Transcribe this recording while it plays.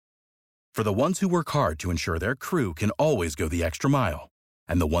For the ones who work hard to ensure their crew can always go the extra mile,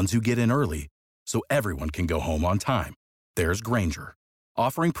 and the ones who get in early so everyone can go home on time, there's Grainger,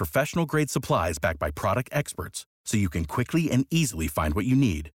 offering professional-grade supplies backed by product experts so you can quickly and easily find what you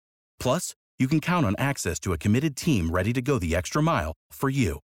need. Plus, you can count on access to a committed team ready to go the extra mile for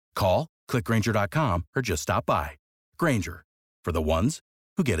you. Call, click Grainger.com, or just stop by. Grainger, for the ones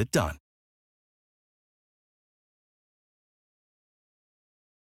who get it done.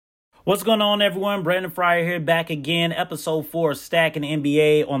 What's going on, everyone? Brandon Fryer here, back again. Episode 4, Stacking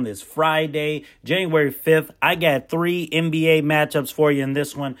NBA on this Friday, January 5th. I got 3 NBA matchups for you in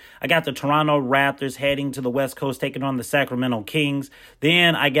this one. I got the Toronto Raptors heading to the West Coast, taking on the Sacramento Kings.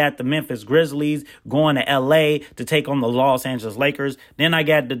 Then I got the Memphis Grizzlies going to LA to take on the Los Angeles Lakers. Then I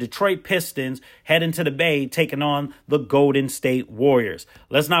got the Detroit Pistons heading to the Bay, taking on the Golden State Warriors.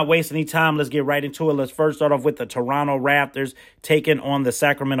 Let's not waste any time. Let's get right into it. Let's first start off with the Toronto Raptors taking on the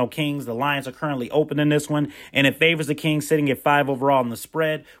Sacramento Kings. The lines are currently open in this one, and it favors the Kings, sitting at 5 overall in the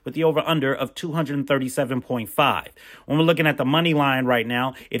spread with the over-under of 237.5. When we're looking at the money line right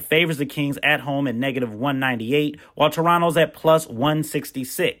now, it favors the Kings at home at negative 198, while Toronto's at plus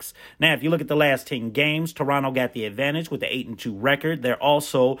 166. Now, if you look at the last 10 games, Toronto got the advantage with the 8-2 record. They're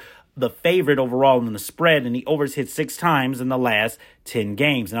also the favorite overall in the spread, and the overs hit 6 times in the last 10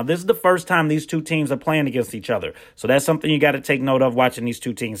 games. Now, this is the first time these two teams are playing against each other, so that's something you got to take note of watching these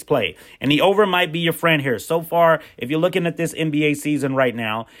two teams play. And the over might be your friend here. So far, if you're looking at this NBA season right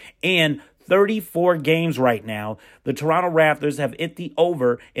now, in 34 games right now, the Toronto Raptors have hit the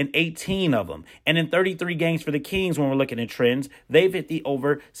over in 18 of them. And in 33 games for the Kings, when we're looking at trends, they've hit the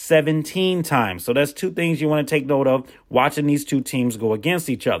over 17 times. So that's two things you want to take note of watching these two teams go against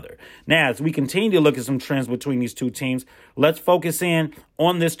each other. Now, as we continue to look at some trends between these two teams, let's focus in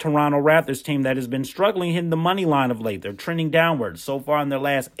on this Toronto Raptors team that has been struggling hitting the money line of late. They're trending downwards. So far in their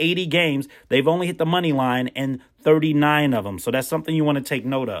last 80 games, they've only hit the money line in 39 of them. So that's something you want to take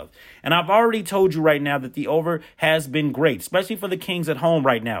note of. And I've already told you right now that the over has been great, especially for the Kings at home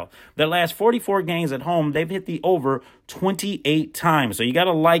right now. Their last 44 games at home, they've hit the over 28 times. So you got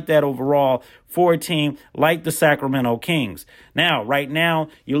to like that overall for a team like the Sacramento Kings. Now, right now,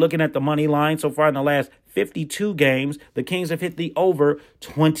 you're looking at the money line. So far in the last 52 games, the Kings have hit the over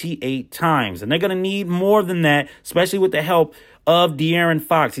 28 times. And they're going to need more than that, especially with the help of De'Aaron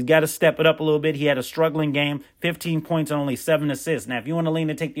Fox. He's got to step it up a little bit. He had a struggling game, 15 points and only 7 assists. Now, if you want to lean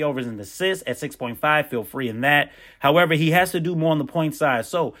to take the overs in the assists at 6.5, feel free in that. However, he has to do more on the point side.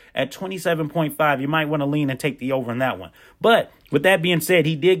 So at 27.5, you might want to lean and take the over in that one. But with that being said,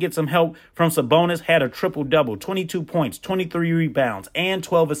 he did get some help from Sabonis, had a triple-double, 22 points, 23 rebounds, and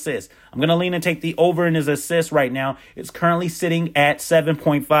 12 assists. I'm going to lean and take the over in his assists right now. It's currently sitting at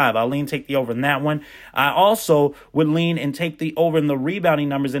 7.5. I'll lean and take the over in that one. I also would lean and take the over in the rebounding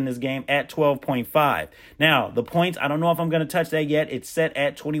numbers in this game at 12.5. Now, the points, I don't know if I'm going to touch that yet. It's set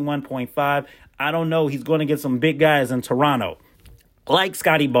at 21.5. I don't know. He's going to get some big guys in Toronto, like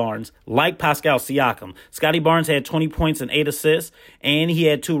Scotty Barnes, like Pascal Siakam. Scotty Barnes had 20 points and 8 assists, and he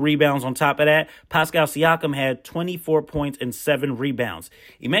had 2 rebounds on top of that. Pascal Siakam had 24 points and 7 rebounds.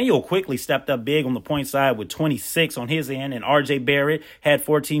 Emmanuel quickly stepped up big on the point side with 26 on his end, and R.J. Barrett had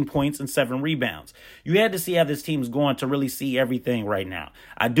 14 points and 7 rebounds. You had to see how this team's going to really see everything right now.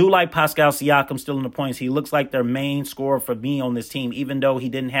 I do like Pascal Siakam still in the points. He looks like their main scorer for me on this team, even though he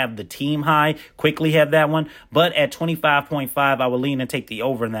didn't have the team high. Quickly had that one, but at 25.5, I will lean and take the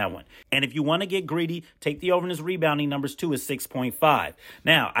over in that one. And if you want to get greedy, take the over in his rebounding numbers too, is 6.5.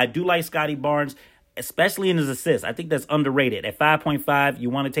 Now, I do like Scotty Barnes, especially in his assists. I think that's underrated. At 5.5, you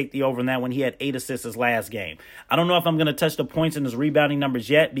want to take the over in that one. He had 8 assists his last game. I don't know if I'm going to touch the points in his rebounding numbers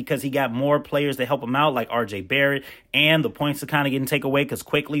yet because he got more players to help him out, like R.J. Barrett, and the points are kind of getting taken away because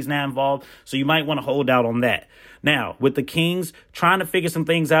Quickly's not involved. So you might want to hold out on that. Now, with the Kings trying to figure some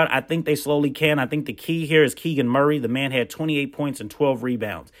things out, I think they slowly can. I think the key here is Keegan Murray. The man had 28 points and 12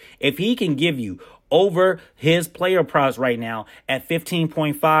 rebounds. If he can give you over his player props right now at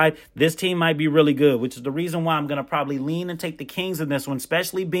 15.5, this team might be really good, which is the reason why I'm going to probably lean and take the Kings in this one,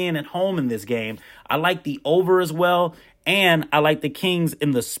 especially being at home in this game. I like the over as well, and I like the Kings in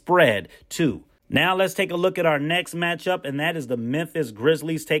the spread too. Now let's take a look at our next matchup, and that is the Memphis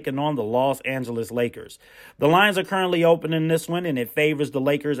Grizzlies taking on the Los Angeles Lakers. The lines are currently open in this one, and it favors the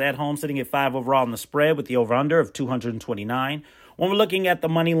Lakers at home, sitting at 5 overall in the spread with the over-under of 229. When we're looking at the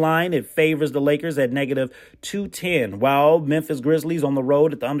money line, it favors the Lakers at negative 210, while Memphis Grizzlies on the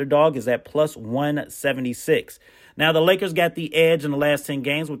road at the underdog is at plus 176. Now, the Lakers got the edge in the last 10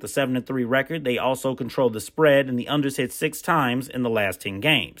 games with the 7-3 record. They also controlled the spread, and the unders hit 6 times in the last 10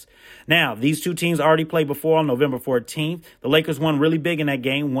 games. Now, these two teams already played before on November 14th. The Lakers won really big in that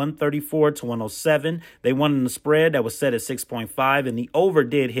game, 134-107. They won in the spread that was set at 6.5, and the over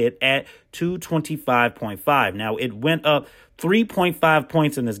did hit at 225.5. Now, it went up 3.5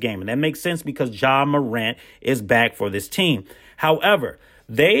 points in this game, and that makes sense because Ja Morant is back for this team. However,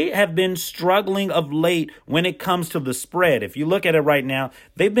 they have been struggling of late when it comes to the spread. If you look at it right now,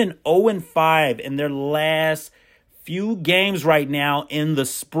 they've been 0-5 in their last few games right now in the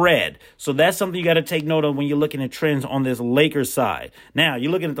spread. So that's something you got to take note of when you're looking at trends on this Lakers side. Now,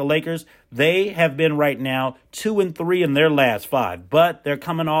 you're looking at the Lakers. They have been right now 2-3 in their last 5, but they're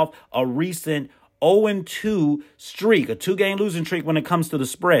coming off a recent 0-2 streak, a 2-game losing streak when it comes to the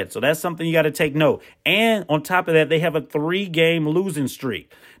spread. So that's something you got to take note. And on top of that, they have a 3-game losing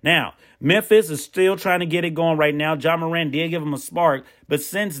streak. Now, Memphis is still trying to get it going right now. Ja Morant did give them a spark, but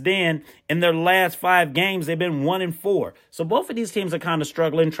since then, in their last 5 games, they've been 1-4. So both of these teams are kind of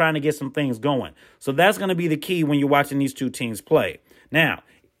struggling, trying to get some things going. So that's going to be the key when you're watching these two teams play. Now,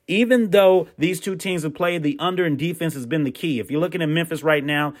 even though these two teams have played, the under in defense has been the key. If you're looking at Memphis right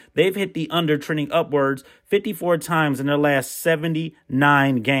now, they've hit the under trending upwards 54 times in their last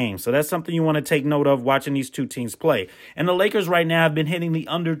 79 games. So that's something you want to take note of watching these two teams play. And the Lakers right now have been hitting the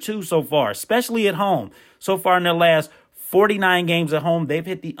under too so far, especially at home. So far in their last 49 games at home, they've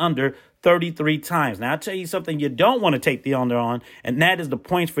hit the under 33 times. Now, I'll tell you something you don't want to take the under on, and that is the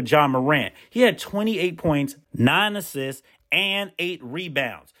points for Ja Morant. He had 28 points, 9 assists, and 8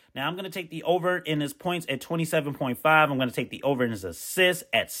 rebounds. Now, I'm going to take the over in his points at 27.5. I'm going to take the over in his assists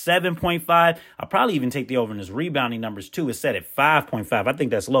at 7.5. I'll probably even take the over in his rebounding numbers, too. It's set at 5.5. I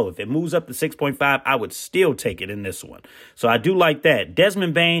think that's low. If it moves up to 6.5, I would still take it in this one. So I do like that.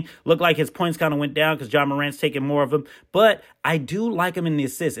 Desmond Bane looked like his points kind of went down because Ja Morant's taking more of them. But I do like him in the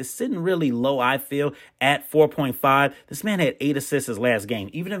assists. It's sitting really low, I feel, at 4.5. This man had 8 assists his last game.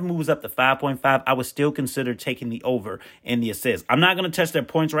 Even if it moves up to 5.5, I would still consider taking the over in the assists. I'm not going to touch their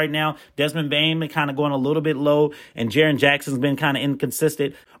points right now. Desmond Bane been kind of going a little bit low, and Jaren Jackson's been kind of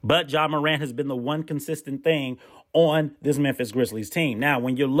inconsistent. But Ja Morant has been the one consistent thing on this Memphis Grizzlies team. Now,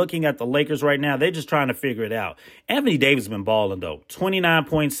 when you're looking at the Lakers right now, they're just trying to figure it out. Anthony Davis has been balling, though.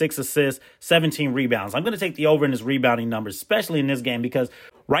 29.6 assists, 17 rebounds. I'm going to take the over in his rebounding numbers, especially in this game, because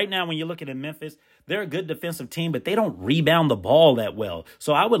right now when you're looking at Memphis, they're a good defensive team, but they don't rebound the ball that well.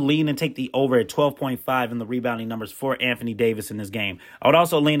 So I would lean and take the over at 12.5 in the rebounding numbers for Anthony Davis in this game. I would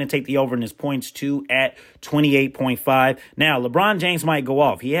also lean and take the over in his points, too, at 28.5. Now, LeBron James might go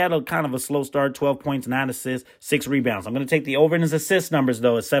off. He had a kind of a slow start, 12 points, 9 assists, 6 rebounds. I'm going to take the over in his assist numbers,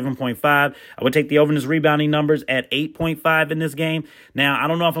 though, at 7.5. I would take the over in his rebounding numbers at 8.5 in this game. Now, I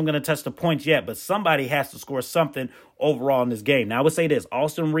don't know if I'm going to touch the points yet, but somebody has to score something overall in this game. Now, I would say this,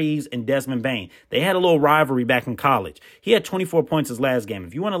 Austin Reeves and Desmond Bane, they had a little rivalry back in college. He had 24 points his last game.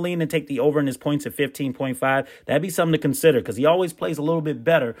 If you want to lean and take the over in his points at 15.5, that'd be something to consider because he always plays a little bit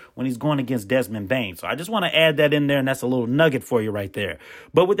better when he's going against Desmond Bane. So I just want to add that in there, and that's a little nugget for you right there.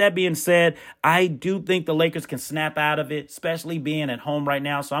 But with that being said, I do think the Lakers can snap out of it, especially being at home right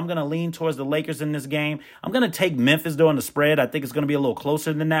now. So I'm going to lean towards the Lakers in this game. I'm going to take Memphis, though, in the spread. I think it's going to be a little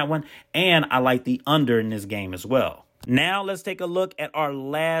closer than that one, and I like the under in this game as well. Now let's take a look at our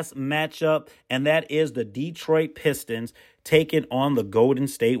last matchup, and that is the Detroit Pistons taking on the Golden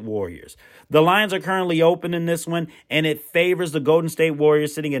State Warriors. The lines are currently open in this one, and it favors the Golden State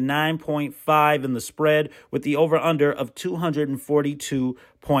Warriors sitting at 9.5 in the spread with the over-under of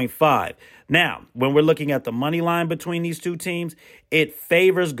 242.5. Now, when we're looking at the money line between these two teams, it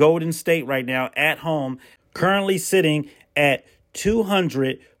favors Golden State right now at home, currently sitting at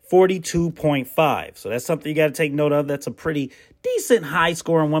 242.5. So that's something you got to take note of. That's a pretty decent high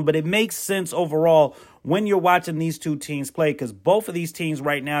scoring one, but it makes sense overall when you're watching these two teams play because both of these teams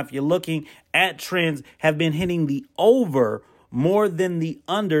right now, if you're looking at trends, have been hitting the over more than the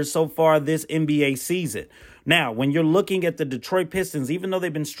under so far this NBA season. Now, when you're looking at the Detroit Pistons, even though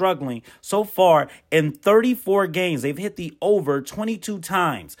they've been struggling so far in 34 games, they've hit the over 22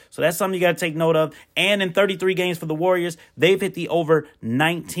 times. So that's something you got to take note of. And in 33 games for the Warriors, they've hit the over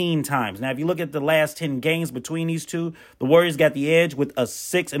 19 times. Now, if you look at the last 10 games between these two, the Warriors got the edge with a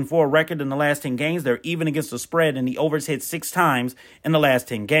 6-4 record in the last 10 games. They're even against the spread, and the overs hit 6 times in the last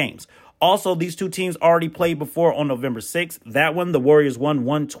 10 games. Also, these two teams already played before on November 6th. That one, the Warriors won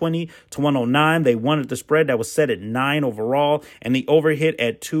 120-109. They won at the spread that was set at 9 overall, and the over hit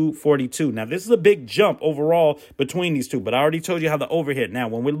at 242. Now, this is a big jump overall between these two, but I already told you how the over hit. Now,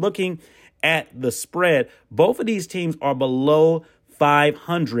 when we're looking at the spread, both of these teams are below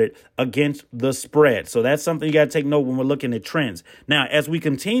 .500 against the spread. So that's something you got to take note when we're looking at trends. Now, as we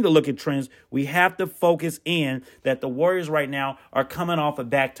continue to look at trends, we have to focus in that the Warriors right now are coming off a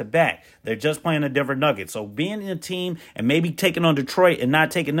back-to-back. They're just playing a different Nuggets. So being in a team and maybe taking on Detroit and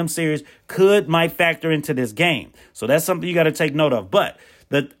not taking them serious might factor into this game. So that's something you got to take note of. But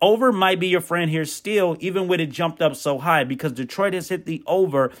the over might be your friend here still, even with it jumped up so high, because Detroit has hit the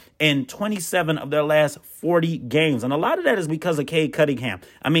over in 27 of their last 40 games. And a lot of that is because of Cade Cunningham.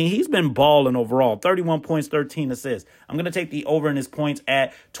 I mean, he's been balling overall, 31 points, 13 assists. I'm going to take the over in his points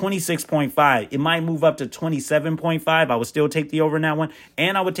at 26.5. It might move up to 27.5. I would still take the over in that one.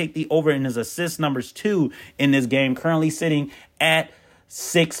 And I would take the over in his assist numbers too in this game, currently sitting at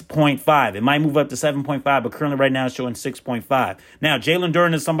 6.5. It might move up to 7.5, but currently right now it's showing 6.5. Now, Jalen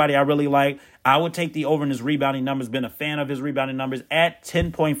Duren is somebody I really like. I would take the over in his rebounding numbers. Been a fan of his rebounding numbers at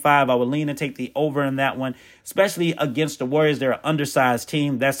 10.5. I would lean and take the over in that one, especially against the Warriors. They're an undersized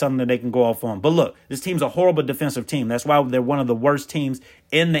team. That's something that they can go off on. But look, this team's a horrible defensive team. That's why they're one of the worst teams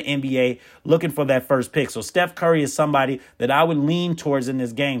in the NBA, looking for that first pick. So Steph Curry is somebody that I would lean towards in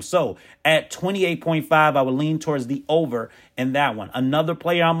this game. So at 28.5, I would lean towards the over in that one. Another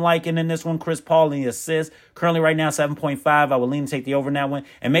player I'm liking in this one, Chris Paul in the assists. Currently right now, 7.5. I would lean to take the over in that one.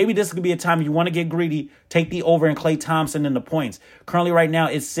 And maybe this could be a time you want to get greedy, take the over in Klay Thompson in the points. Currently right now,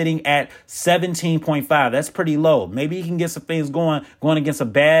 it's sitting at 17.5. That's pretty low. Maybe you can get some things going against a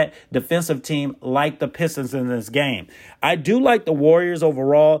bad defensive team like the Pistons in this game. I do like the Warriors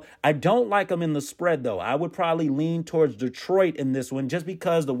overall. I don't like them in the spread, though. I would probably lean towards Detroit in this one just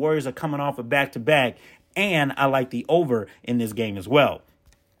because the Warriors are coming off a back-to-back, and I like the over in this game as well.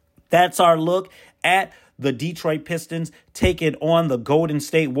 That's our look at the Detroit Pistons taking on the Golden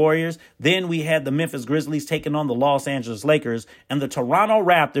State Warriors. Then we had the Memphis Grizzlies taking on the Los Angeles Lakers, and the Toronto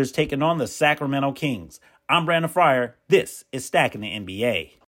Raptors taking on the Sacramento Kings. I'm Brandon Fryer. This is Stacking the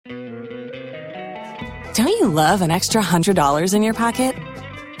NBA. Don't you love an extra $100 in your pocket?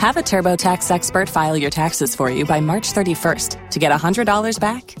 Have a TurboTax expert file your taxes for you by March 31st to get $100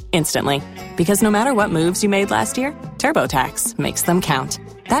 back instantly. Because no matter what moves you made last year, TurboTax makes them count.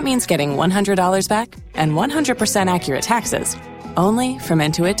 That means getting $100 back and 100% accurate taxes, only from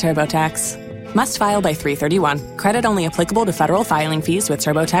Intuit TurboTax. Must file by 3/31. Credit only applicable to federal filing fees with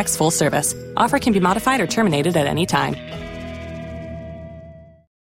TurboTax full service. Offer can be modified or terminated at any time.